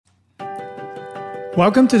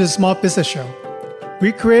Welcome to the Small Business Show.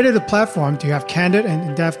 We created a platform to have candid and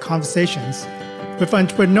in-depth conversations with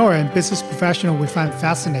entrepreneur and business professionals we find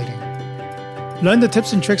fascinating. Learn the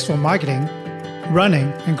tips and tricks for marketing, running,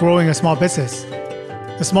 and growing a small business.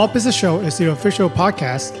 The Small Business Show is the official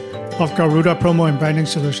podcast of Garuda Promo and Branding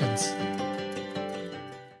Solutions.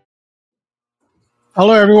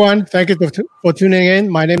 Hello, everyone. Thank you for tuning in.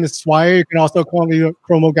 My name is Swire. You can also call me a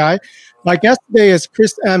promo guy. My guest today is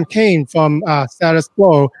Chris M. Kane from Status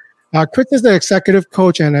Flow. Chris is an executive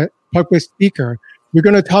coach and a public speaker. We're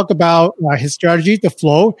going to talk about his strategy, the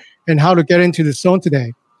flow, and how to get into the zone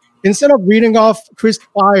today. Instead of reading off Chris'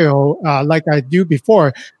 bio like I do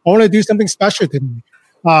before, I want to do something special today.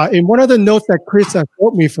 In one of the notes that Chris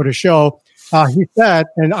wrote me for the show, he said,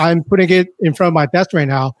 and I'm putting it in front of my desk right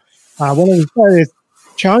now, one of the said is,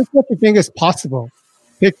 challenge what you think is possible.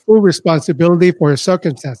 Take full responsibility for your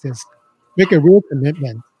circumstances. Make a real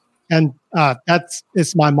commitment. And that's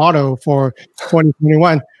my motto for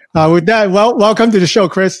 2021. With that, welcome to the show,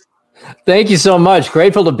 Chris. Thank you so much.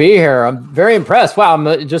 Grateful to be here. I'm very impressed. Wow,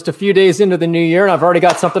 I'm just a few days into the new year and I've already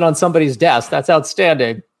got something on somebody's desk. That's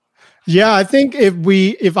outstanding. Yeah, I think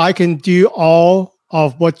if I can do all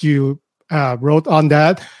of what you wrote on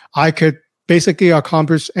that, I could basically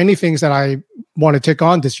accomplish anything that I want to take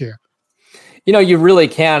on this year. You know, you really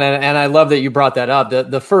can. And I love that you brought that up.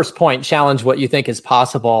 The first point, challenge what you think is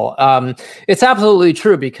possible. It's absolutely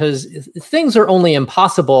true because things are only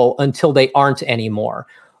impossible until they aren't anymore.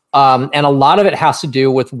 And a lot of it has to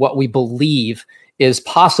do with what we believe is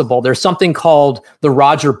possible. There's something called the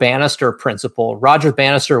Roger Bannister principle. Roger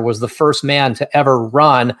Bannister was the first man to ever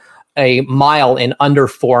run a mile in under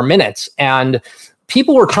 4 minutes. And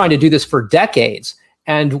people were trying to do this for decades.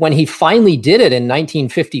 And when he finally did it in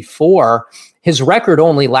 1954, his record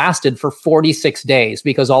only lasted for 46 days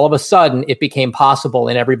because all of a sudden it became possible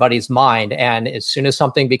in everybody's mind. And as soon as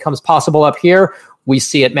something becomes possible up here, we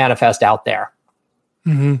see it manifest out there.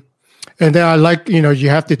 Mm-hmm. And then I like, you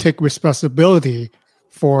have to take responsibility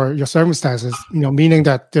for your circumstances, meaning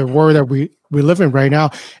that the world that we live in right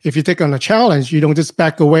now, if you take on a challenge, you don't just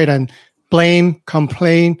back away and blame,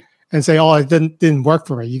 complain, and say, oh, it didn't work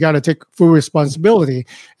for me. You got to take full responsibility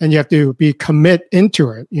and you have to be commit into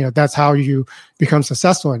it. That's how you become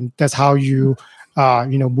successful. And that's how you,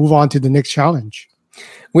 move on to the next challenge.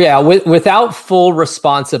 Yeah, without full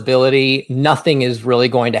responsibility, nothing is really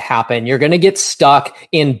going to happen. You're going to get stuck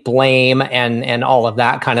in blame and all of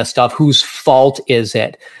that kind of stuff. Whose fault is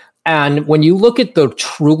it? And when you look at the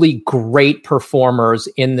truly great performers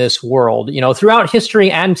in this world, throughout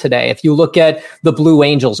history and today, if you look at the Blue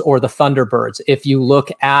Angels or the Thunderbirds, if you look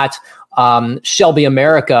at Shelby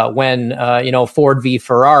America when, Ford v.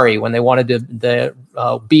 Ferrari, when they wanted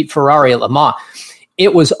to beat Ferrari at Le Mans,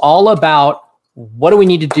 it was all about what do we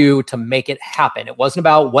need to do to make it happen? It wasn't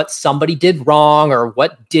about what somebody did wrong or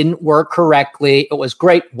what didn't work correctly. It was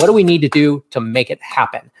great. What do we need to do to make it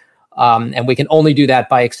happen? And we can only do that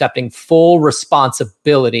by accepting full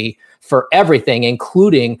responsibility for everything,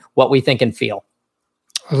 including what we think and feel.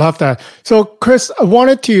 I love that. So, Chris, I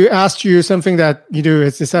wanted to ask you something that you do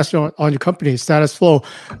is essential on your company, Status Flow.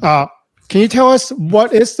 Can you tell us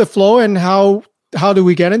what is the flow and how do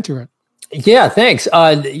we get into it? Yeah, thanks.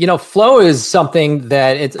 Flow is something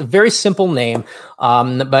that it's a very simple name,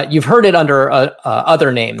 but you've heard it under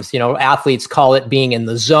other names. Athletes call it being in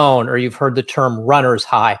the zone, or you've heard the term runner's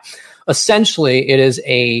high. Essentially, it is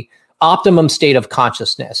a optimum state of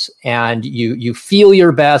consciousness, and you feel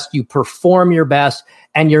your best, you perform your best,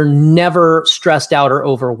 and you're never stressed out or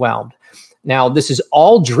overwhelmed. Now, this is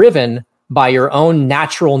all driven by your own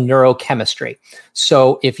natural neurochemistry.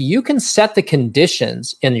 So if you can set the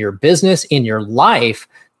conditions in your business, in your life,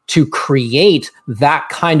 to create that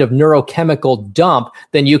kind of neurochemical dump,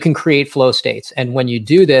 then you can create flow states. And when you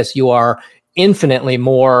do this, you are infinitely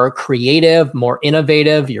more creative, more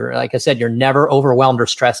innovative. You're, like I said, you're never overwhelmed or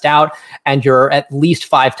stressed out, and you're at least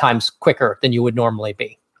 5 times quicker than you would normally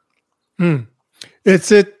be. Can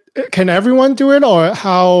everyone do it, or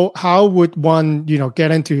how would one,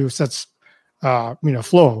 get into such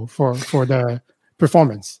flow for the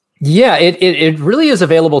performance? Yeah, it really is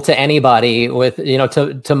available to anybody with,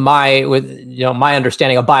 to my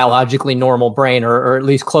understanding of biologically normal brain, or at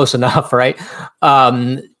least close enough, right?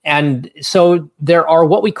 And so there are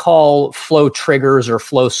what we call flow triggers or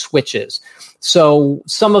flow switches. So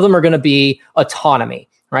some of them are going to be autonomy.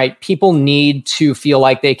 right? People need to feel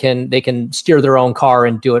like they can steer their own car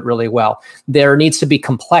and do it really well. There needs to be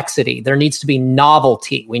complexity. There needs to be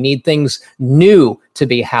novelty. We need things new to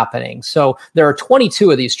be happening. So there are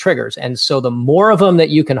 22 of these triggers. And so the more of them that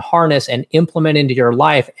you can harness and implement into your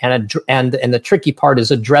life, and the tricky part is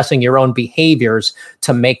addressing your own behaviors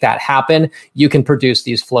to make that happen, you can produce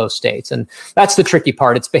these flow states. And that's the tricky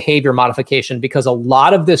part. It's behavior modification, because a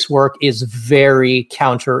lot of this work is very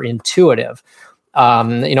counterintuitive.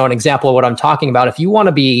 An example of what I'm talking about, if you want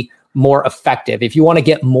to be more effective, if you want to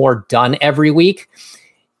get more done every week,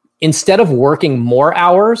 instead of working more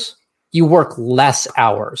hours, you work less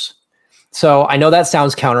hours. So I know that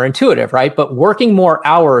sounds counterintuitive, right? But working more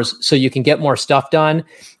hours so you can get more stuff done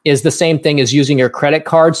is the same thing as using your credit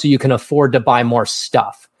card so you can afford to buy more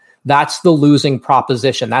stuff. That's the losing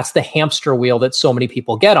proposition. That's the hamster wheel that so many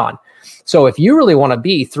people get on. So if you really want to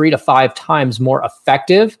be 3 to 5 times more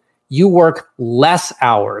effective, you work less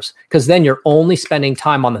hours, because then you're only spending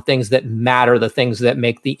time on the things that matter, the things that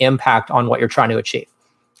make the impact on what you're trying to achieve.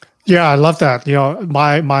 Yeah, I love that.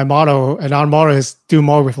 My motto and our motto is do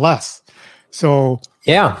more with less. So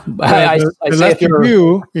yeah, the less you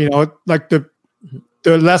do, like the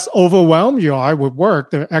less overwhelmed you are with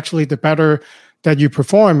work, the better that you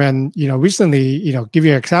perform. And recently, give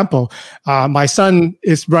you an example. My son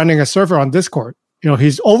is running a server on Discord.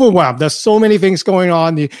 He's overwhelmed. There's so many things going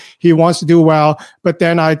on. He wants to do well, but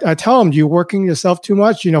then I tell him, you're working yourself too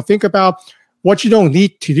much. Think about what you don't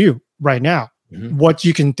need to do right now. Mm-hmm. What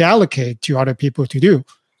you can delegate to other people to do,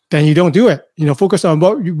 then you don't do it. Focus on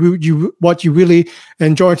what you really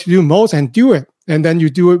enjoy to do most and do it. And then you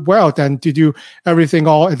do it well than to do everything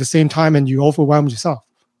all at the same time and you overwhelm yourself.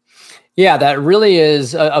 Yeah, that really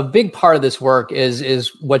is a big part of this work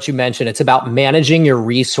is what you mentioned. It's about managing your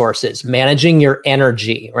resources, managing your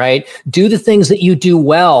energy, right? Do the things that you do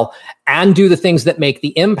well and do the things that make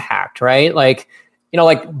the impact, right? Like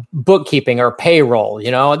bookkeeping or payroll,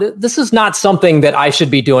 this is not something that I should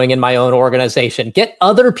be doing in my own organization. Get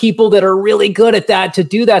other people that are really good at that to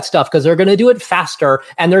do that stuff, because they're going to do it faster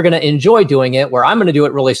and they're going to enjoy doing it, where I'm going to do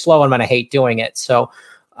it really slow and I'm going to hate doing it. So,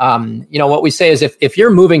 what we say is if you're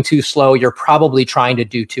moving too slow, you're probably trying to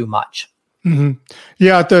do too much. Mm-hmm.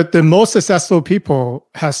 Yeah. The most successful people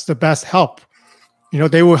has the best help.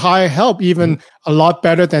 They will hire help even a lot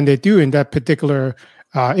better than they do in that particular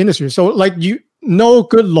industry. So no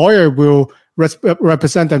good lawyer will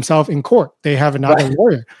represent themselves in court. They have another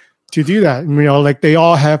lawyer to do that. They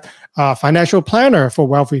all have a financial planner for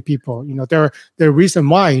wealthy people. The reason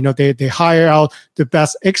why, they hire out the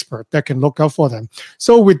best expert that can look out for them.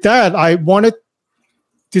 So with that, I wanted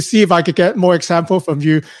to see if I could get more example from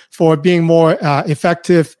you for being more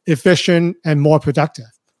effective, efficient, and more productive.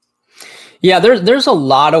 Yeah, there's a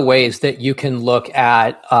lot of ways that you can look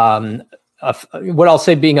at what I'll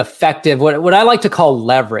say being effective, what I like to call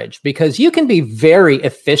leverage, because you can be very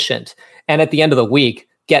efficient and at the end of the week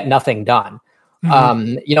get nothing done.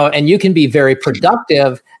 Mm-hmm. And you can be very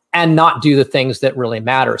productive and not do the things that really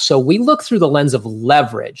matter. So we look through the lens of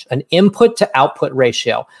leverage, an input to output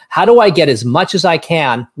ratio. How do I get as much as I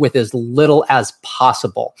can with as little as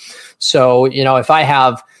possible? So, if I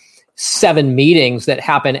have 7 meetings that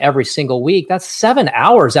happen every single week, that's 7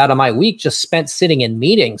 hours out of my week just spent sitting in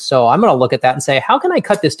meetings. So I'm going to look at that and say, how can I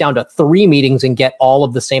cut this down to 3 meetings and get all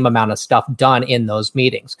of the same amount of stuff done in those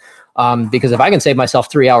meetings? Because if I can save myself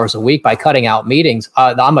 3 hours a week by cutting out meetings,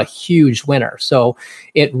 I'm a huge winner. So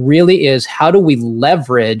it really is, how do we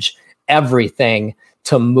leverage everything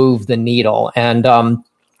to move the needle? And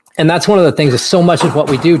that's one of the things, is so much of what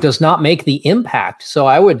we do does not make the impact. So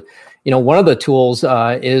I would, one of the tools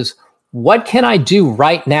is, what can I do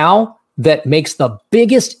right now that makes the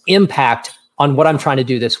biggest impact on what I'm trying to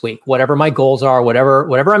do this week? Whatever my goals are,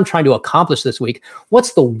 whatever I'm trying to accomplish this week,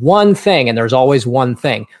 what's the one thing, and there's always one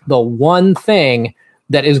thing, the one thing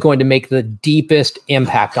that is going to make the deepest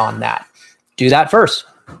impact on that? Do that first.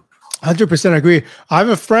 100% agree. I have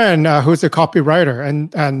a friend who's a copywriter,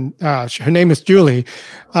 and her name is Julie.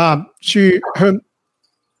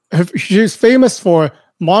 She's famous for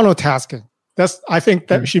monotasking. I think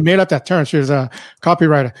that she made up that term. She's a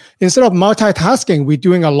copywriter. Instead of multitasking, we're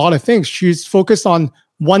doing a lot of things. She's focused on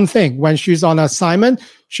one thing. When she's on assignment,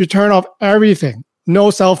 she turn off everything.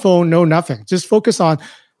 No cell phone, no nothing. Just focus on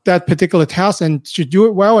that particular task, and she do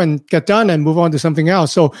it well and get done and move on to something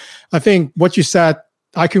else. So I think what you said,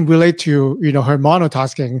 I can relate to, her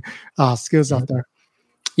monotasking skills out there.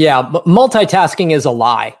 Yeah, but multitasking is a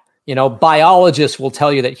lie. Biologists will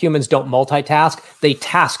tell you that humans don't multitask. They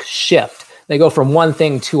task shift. They go from one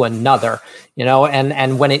thing to another,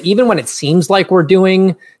 and when it seems like we're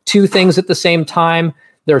doing 2 things at the same time,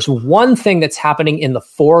 there's one thing that's happening in the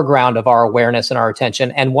foreground of our awareness and our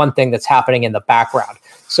attention, and one thing that's happening in the background.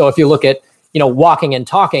 So if you look at, walking and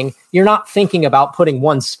talking, you're not thinking about putting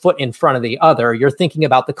one foot in front of the other. You're thinking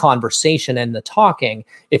about the conversation and the talking.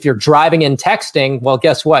 If you're driving and texting, well,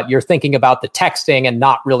 guess what? You're thinking about the texting and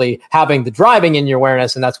not really having the driving in your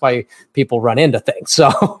awareness. And that's why people run into things.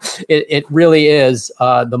 So it really is,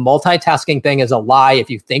 the multitasking thing is a lie. If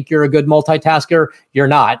you think you're a good multitasker, you're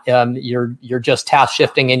not. You're just task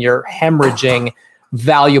shifting and you're hemorrhaging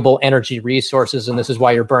valuable energy resources. And this is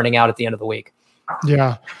why you're burning out at the end of the week.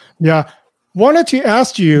 Yeah. Wanted to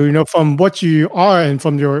ask you, from what you are and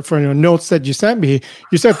from your notes that you sent me,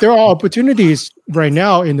 you said there are opportunities right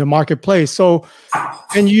now in the marketplace. So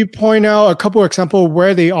can you point out a couple of examples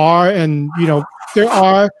where they are? And, there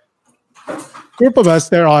are a group of us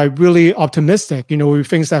that are really optimistic. We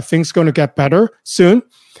think that things are going to get better soon.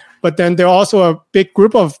 But then there are also a big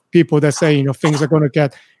group of people that say, things are going to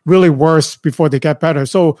get really worse before they get better.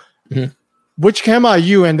 So which camp are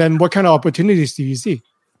you? And then what kind of opportunities do you see?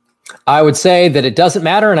 I would say that it doesn't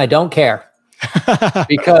matter and I don't care.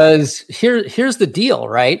 Because here's the deal,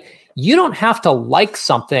 right? You don't have to like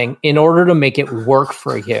something in order to make it work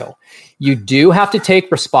for you. You do have to take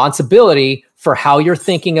responsibility for how you're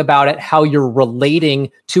thinking about it, how you're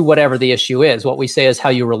relating to whatever the issue is. What we say is how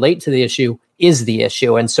you relate to the issue is the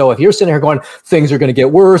issue. And so if you're sitting here going, things are going to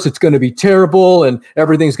get worse, it's going to be terrible, and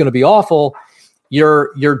everything's going to be awful,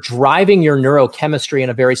 you're driving your neurochemistry in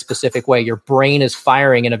a very specific way. Your brain is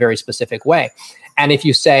firing in a very specific way. And if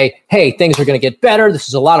you say, hey, things are going to get better, this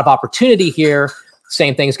is a lot of opportunity here,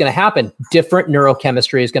 same thing is going to happen. Different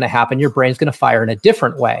neurochemistry is going to happen. Your brain's going to fire in a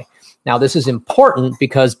different way. Now, this is important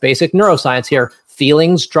because basic neuroscience here,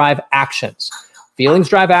 feelings drive actions. Feelings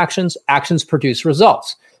drive actions, actions produce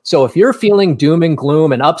results. So if you're feeling doom and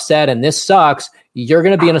gloom and upset and this sucks, you're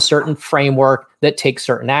going to be in a certain framework that takes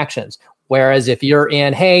certain actions. Whereas if you're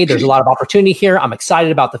in, hey, there's a lot of opportunity here, I'm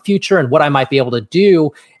excited about the future and what I might be able to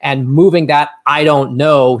do, and moving that I don't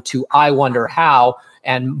know to I wonder how,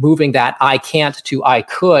 and moving that I can't to I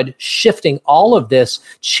could, shifting all of this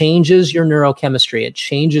changes your neurochemistry. It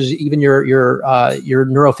changes even your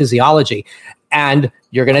neurophysiology, and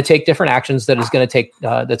you're going to take different actions that's going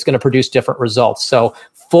to produce different results. So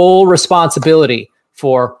full responsibility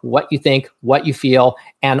for what you think, what you feel,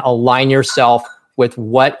 and align yourself with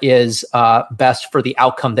what is best for the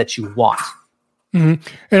outcome that you want. Mm-hmm.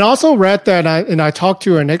 And also read that, I talked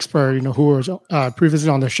to an expert, who was previously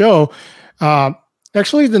on the show.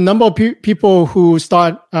 Actually, the number of people who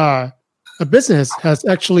start a business has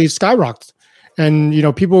actually skyrocketed,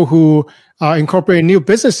 and people who incorporate new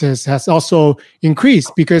businesses has also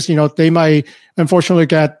increased because they might unfortunately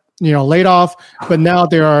get laid off, but now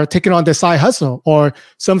they are taking on the side hustle or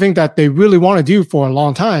something that they really want to do for a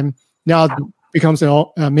long time. Now becomes a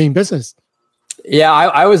main business. Yeah,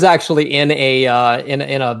 I was actually in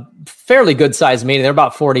a fairly good sized meeting. There were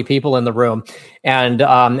about 40 people in the room, and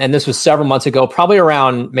this was several months ago, probably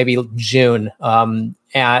around maybe June of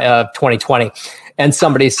 2020. And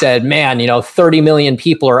somebody said, "Man, 30 million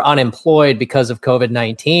people are unemployed because of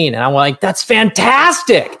COVID-19," and I'm like, "That's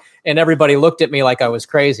fantastic!" And everybody looked at me like I was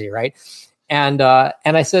crazy, right? And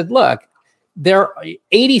I said, "Look, there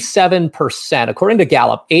 87%, according to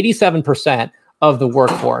Gallup, 87% of the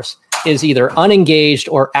workforce is either unengaged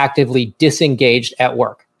or actively disengaged at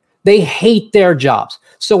work. They hate their jobs.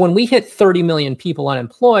 So when we hit 30 million people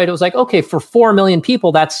unemployed, it was like, okay, for 4 million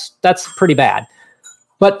people, that's pretty bad.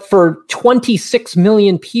 But for 26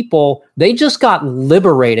 million people, they just got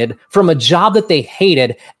liberated from a job that they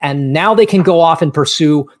hated. And now they can go off and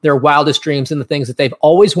pursue their wildest dreams and the things that they've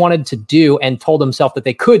always wanted to do and told themselves that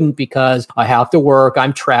they couldn't because I have to work,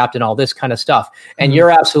 I'm trapped, and all this kind of stuff. And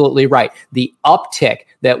you're absolutely right. The uptick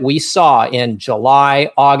that we saw in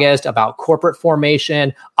July, August about corporate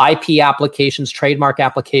formation, IP applications, trademark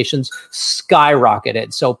applications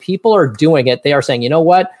skyrocketed. So people are doing it. They are saying, you know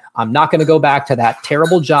what? I'm not going to go back to that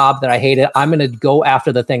terrible job that I hated. I'm going to go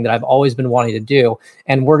after the thing that I've always been wanting to do.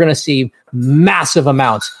 And we're going to see massive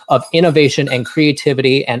amounts of innovation and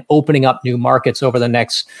creativity and opening up new markets over the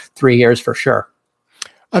next 3 years for sure.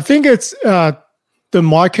 I think it's the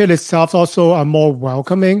market itself also are more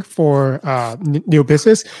welcoming for new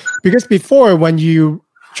business, because before, when you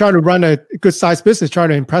try to run a good sized business, try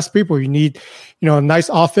to impress people, you need, a nice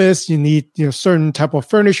office, you need, certain type of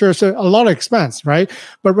furniture, so a lot of expense, right?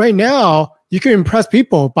 But right now, you can impress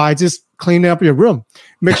people by just cleaning up your room.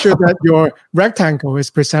 Make sure that your rectangle is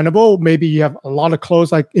presentable. Maybe you have a lot of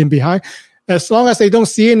clothes like in behind. As long as they don't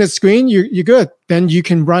see it in the screen, you're good. Then you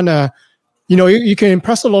can run you can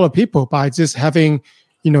impress a lot of people by just having,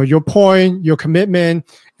 your point, your commitment,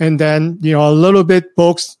 and then, a little bit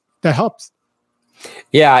books that helps.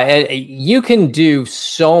 Yeah, you can do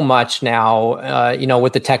so much now,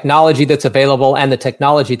 with the technology that's available, and the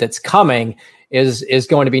technology that's coming is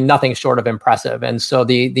going to be nothing short of impressive. And so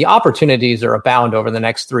the opportunities are abound over the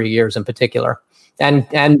next 3 years in particular,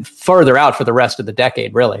 and further out for the rest of the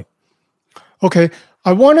decade, really. Okay.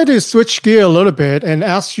 I wanted to switch gear a little bit and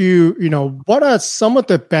ask you, what are some of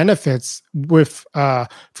the benefits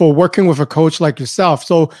for working with a coach like yourself?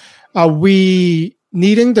 So are we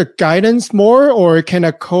needing the guidance more, or can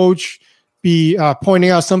a coach be pointing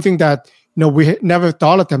out something that, we never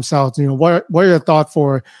thought of themselves? What are your thoughts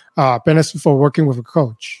for benefits for working with a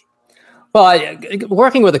coach? Well,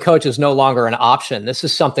 working with a coach is no longer an option. This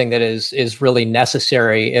is something that is really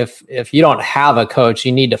necessary. If you don't have a coach,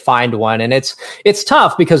 you need to find one. And it's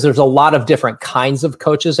tough because there's a lot of different kinds of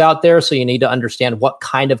coaches out there. So you need to understand what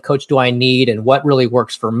kind of coach do I need and what really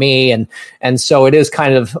works for me. And so it is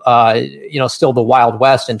kind of, still the Wild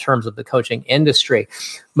West in terms of the coaching industry.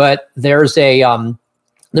 But there's a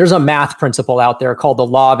math principle out there called the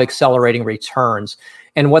law of accelerating returns.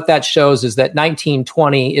 And what that shows is that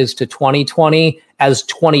 1920 is to 2020 as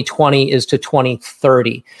 2020 is to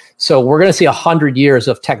 2030. So we're going to see 100 years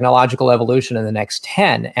of technological evolution in the next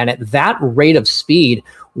 10. And at that rate of speed,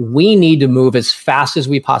 we need to move as fast as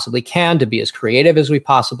we possibly can to be as creative as we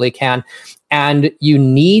possibly can. And you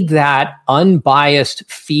need that unbiased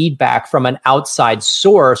feedback from an outside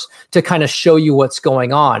source to kind of show you what's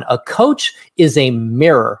going on. A coach is a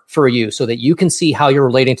mirror for you so that you can see how you're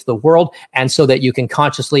relating to the world and so that you can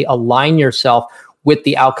consciously align yourself with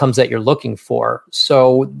the outcomes that you're looking for.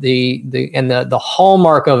 So the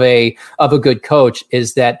hallmark of a good coach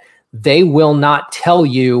is that they will not tell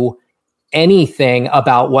you anything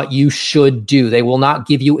about what you should do. They will not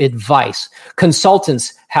give you advice.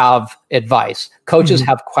 Consultants have advice. Coaches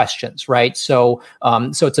have questions, right? So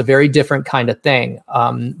it's a very different kind of thing.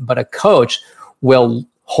 But a coach will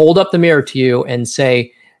hold up the mirror to you and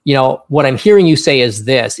say, what I'm hearing you say is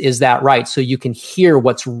this, is that right? So you can hear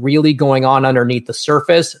what's really going on underneath the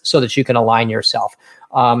surface so that you can align yourself.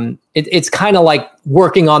 It's kind of like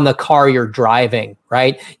working on the car you're driving,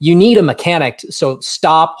 right? You need a mechanic. So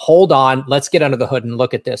stop, hold on, let's get under the hood and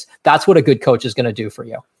look at this. That's what a good coach is going to do for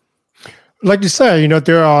you. Like you said,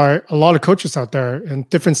 there are a lot of coaches out there and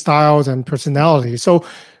different styles and personalities. So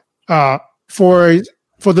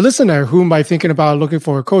for the listener who might be thinking about looking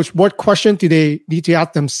for a coach, what question do they need to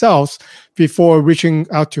ask themselves before reaching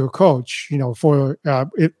out to a coach?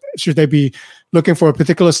 Should they be looking for a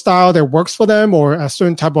particular style that works for them or a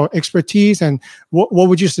certain type of expertise? And what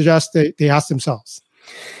would you suggest they ask themselves?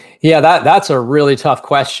 Yeah, that's a really tough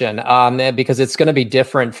question because it's going to be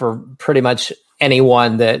different for pretty much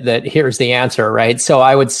anyone that hears the answer, right? So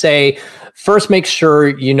I would say, first, make sure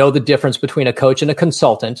you know the difference between a coach and a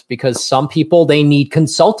consultant, because some people, they need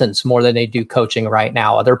consultants more than they do coaching right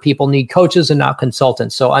now. Other people need coaches and not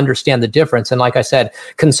consultants. So understand the difference. And like I said,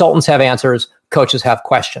 consultants have answers, coaches have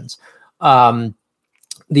questions. And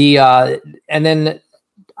then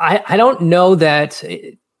I don't know that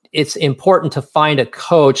it's important to find a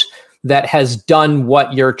coach that has done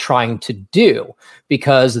what you're trying to do,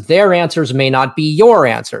 because their answers may not be your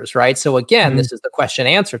answers, right? So again, this is the question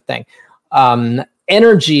answer thing.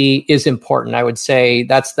 Energy is important. I would say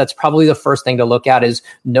that's probably the first thing to look at, is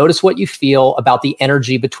notice what you feel about the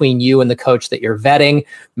energy between you and the coach that you're vetting.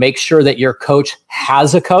 Make sure that your coach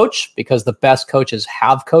has a coach, because the best coaches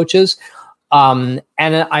have coaches. And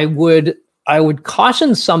I would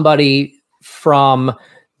caution somebody from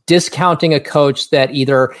discounting a coach that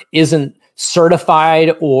either isn't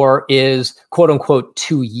certified or is quote unquote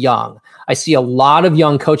too young. I see a lot of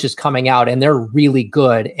young coaches coming out and they're really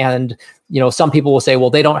good. And, some people will say, well,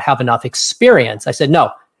 they don't have enough experience. I said,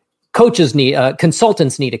 no,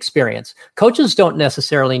 consultants need experience. Coaches don't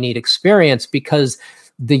necessarily need experience, because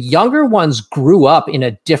the younger ones grew up in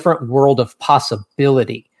a different world of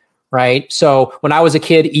possibility. Right. So when I was a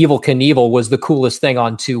kid, Evel Knievel was the coolest thing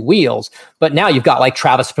on two wheels. But now you've got like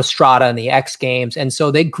Travis Pastrana and the X Games. And so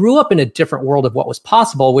they grew up in a different world of what was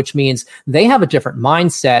possible, which means they have a different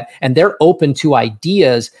mindset and they're open to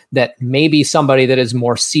ideas that maybe somebody that is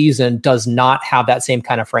more seasoned does not have that same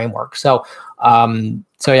kind of framework. So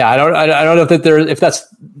yeah, I don't know if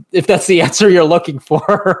that's the answer you're looking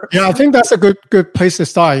for. Yeah, I think that's a good place to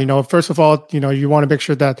start. First of all, you want to make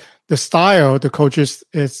sure that the style the coaches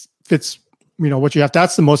fits, what you have.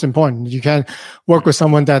 That's the most important. You can't work with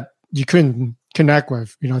someone that you couldn't connect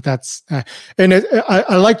with. That's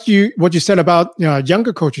I like what you said about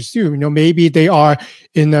younger coaches too. Maybe they are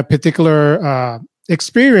in a particular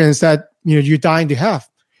experience that you're dying to have.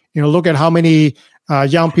 Look at how many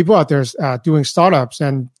young people out there doing startups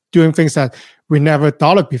and doing things that we never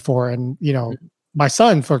thought of before. And, my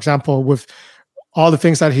son, for example, with all the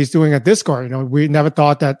things that he's doing at Discord, we never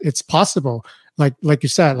thought that it's possible. Like you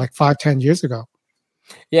said, like 5-10 years ago.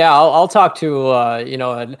 Yeah, I'll talk to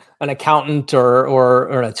an accountant or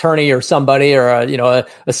an attorney or somebody or a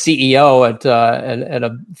CEO at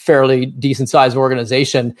a fairly decent sized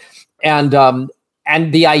organization, and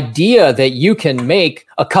the idea that you can make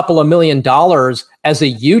a couple of $1 million as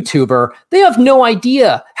a YouTuber, they have no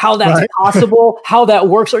idea how that's possible, how that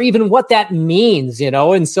works, or even what that means,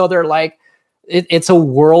 and so they're like, it's a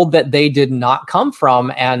world that they did not come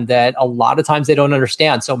from, and that a lot of times they don't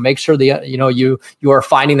understand. So make sure you are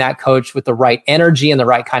finding that coach with the right energy and the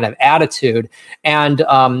right kind of attitude, and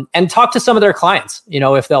talk to some of their clients.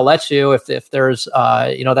 If they'll let you, if there's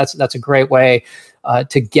that's a great way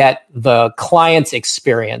to get the client's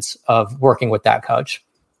experience of working with that coach.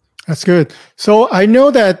 That's good. So I know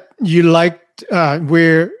that you liked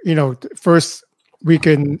first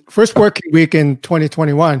working week in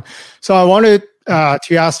 2021. So I wanted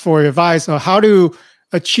to ask for your advice on how to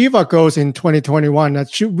achieve our goals in 2021.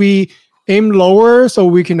 Should we aim lower so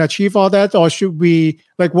we can achieve all that, or should we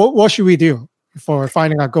what should we do for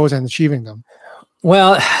finding our goals and achieving them?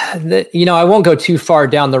 Well, I won't go too far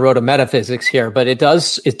down the road of metaphysics here, but it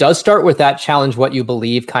does start with that challenge what you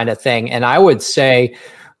believe kind of thing. And I would say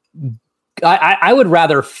I would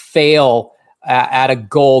rather fail at a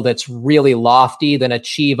goal that's really lofty than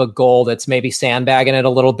achieve a goal that's maybe sandbagging it a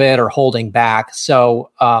little bit or holding back.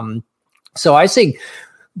 So I say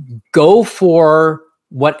go for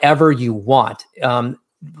whatever you want.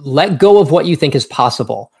 Let go of what you think is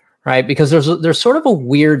possible, right? Because there's sort of a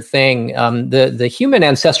weird thing. The human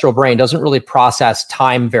ancestral brain doesn't really process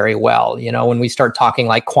time very well, when we start talking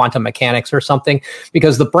like quantum mechanics or something,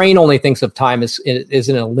 because the brain only thinks of time is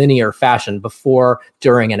in a linear fashion, before,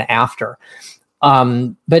 during, and after.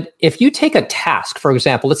 But if you take a task, for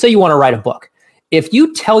example, let's say you want to write a book. If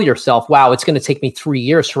you tell yourself, wow, it's going to take me 3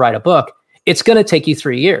 years to write a book, it's going to take you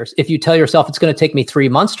 3 years. If you tell yourself it's going to take me 3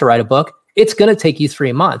 months to write a book, it's going to take you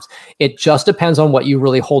 3 months. It just depends on what you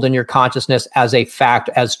really hold in your consciousness as a fact,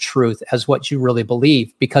 as truth, as what you really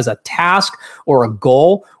believe, because a task or a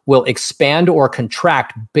goal will expand or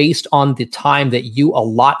contract based on the time that you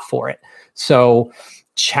allot for it. So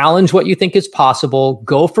challenge what you think is possible.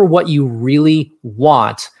 Go for what you really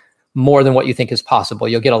want more than what you think is possible.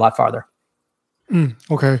 You'll get a lot farther.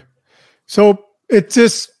 Okay. So it's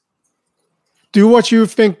just do what you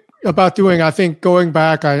think about doing. I think going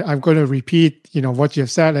back, I'm going to repeat, what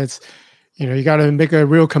you've said. It's, you got to make a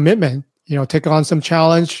real commitment, take on some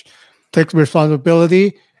challenge, take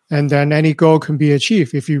responsibility, and then any goal can be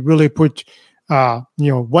achieved if you really put,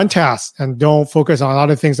 one task and don't focus on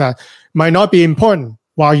other things that might not be important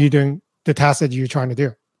while you're doing the task that you're trying to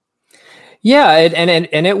do. Yeah,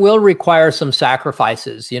 and it will require some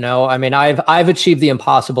sacrifices. I mean, I've achieved the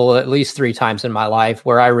impossible at least 3 times in my life,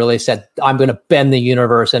 where I really said, I'm going to bend the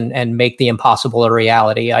universe and make the impossible a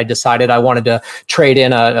reality. I decided I wanted to trade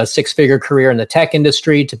in a 6-figure career in the tech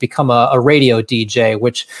industry to become a radio DJ,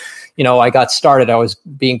 which, I got started, I was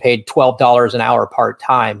being paid $12 an hour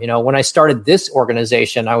part-time. When I started this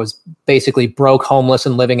organization, I was basically broke, homeless,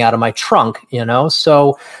 and living out of my trunk,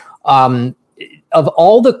 So, of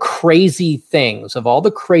all the crazy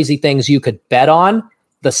things you could bet on,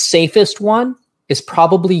 the safest one is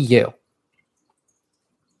probably you.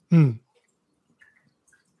 Yeah.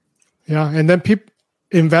 And then people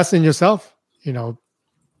invest in yourself,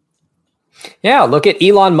 Yeah, look at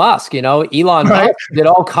Elon Musk. Elon Musk did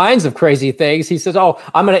all kinds of crazy things. He says, oh,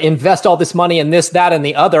 I'm going to invest all this money in this, that, and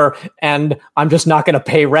the other, and I'm just not going to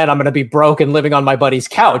pay rent. I'm going to be broke and living on my buddy's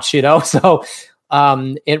couch, So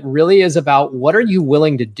it really is about, what are you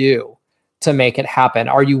willing to do to make it happen?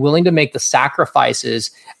 Are you willing to make the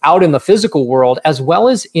sacrifices out in the physical world as well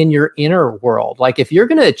as in your inner world? Like, if you're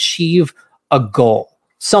going to achieve a goal,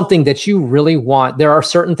 something that you really want, there are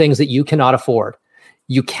certain things that you cannot afford.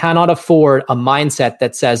 You cannot afford a mindset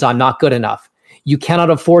that says, I'm not good enough. You cannot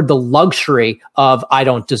afford the luxury of, I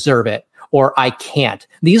don't deserve it, or I can't.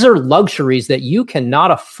 These are luxuries that you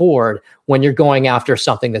cannot afford when you're going after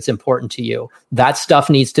something that's important to you. That stuff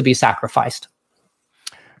needs to be sacrificed.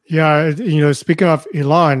 Yeah, speaking of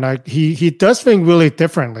Elon, like he does things really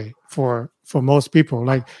differently for most people.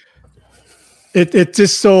 Like it's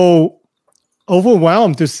just so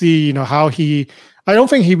overwhelmed to see, how I don't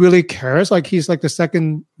think he really cares. Like, he's like the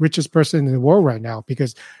second richest person in the world right now,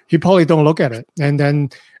 because he probably don't look at it. And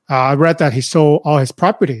then I read that he sold all his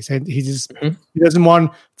properties, and he doesn't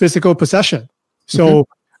want physical possession. So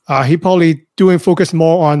he probably focus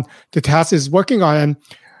more on the tasks he's working on. And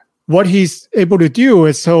what he's able to do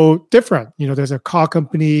is so different. There's a car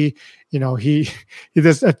company, he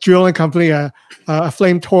does a drilling company, a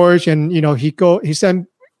flame torch, and he sent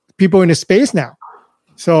people into space now.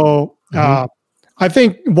 So I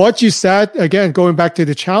think what you said, again, going back to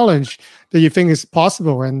the challenge that you think is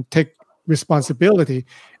possible and take responsibility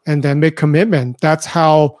and then make commitment, that's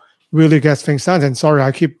how really gets things done. And sorry,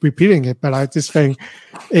 I keep repeating it, but I just think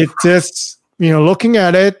it just, looking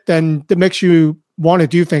at it, then it makes you want to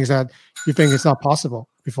do things that you think is not possible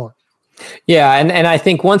before. Yeah, and I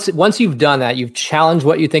think once you've done that, you've challenged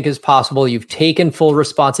what you think is possible, you've taken full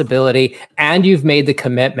responsibility, and you've made the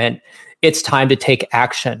commitment, it's time to take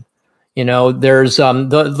action. There's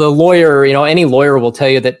the lawyer, any lawyer will tell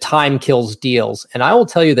you that time kills deals. And I will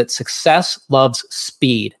tell you that success loves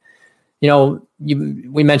speed.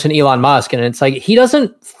 We mentioned Elon Musk, and it's like he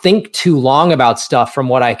doesn't think too long about stuff from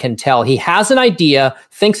what I can tell. He has an idea,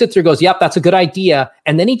 thinks it through, goes, yep, that's a good idea.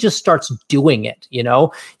 And then he just starts doing it.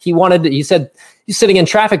 He said he's sitting in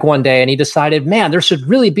traffic one day and he decided, man, there should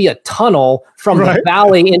really be a tunnel from the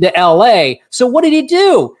valley into LA. So what did he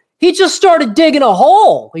do? He just started digging a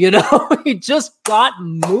hole, he just got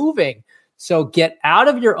moving. So get out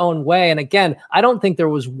of your own way. And again, I don't think there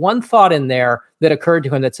was one thought in there that occurred to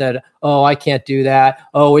him that said, oh, I can't do that.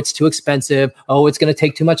 Oh, it's too expensive. Oh, it's going to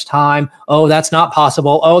take too much time. Oh, that's not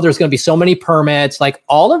possible. Oh, there's going to be so many permits. Like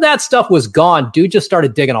all of that stuff was gone. Dude just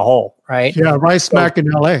started digging a hole, right? Yeah, right smack in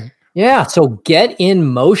LA. Yeah. So get in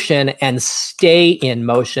motion and stay in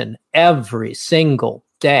motion every single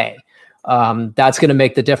day. That's going to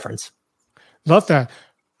make the difference. Love that.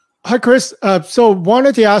 Hi, Chris. So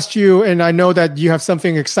wanted to ask you, and I know that you have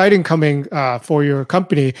something exciting coming for your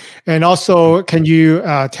company. And also, can you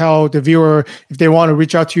tell the viewer if they want to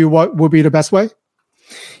reach out to you, what would be the best way?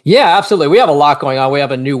 Yeah, absolutely. We have a lot going on. We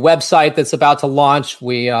have a new website that's about to launch.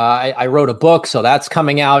 I wrote a book, so that's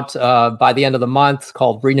coming out by the end of the month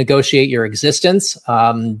called Renegotiate Your Existence,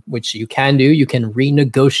 which you can do. You can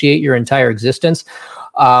renegotiate your entire existence.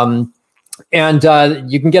 And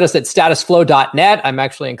you can get us at statusflow.net. I'm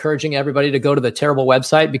actually encouraging everybody to go to the terrible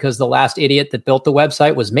website because the last idiot that built the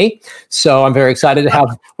website was me. So I'm very excited to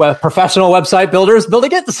have professional website builders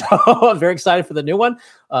building it. So I'm very excited for the new one,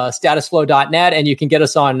 statusflow.net. And you can get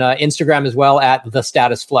us on Instagram as well at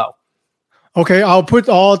 @thestatusflow. Okay, I'll put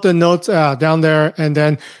all the notes down there. And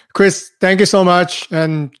then, Chris, thank you so much.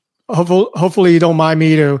 And hopefully you don't mind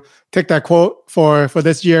me to take that quote for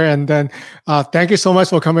this year. And then thank you so much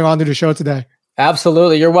for coming on to the show today.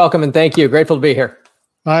 Absolutely. You're welcome. And thank you. Grateful to be here.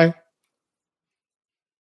 Bye.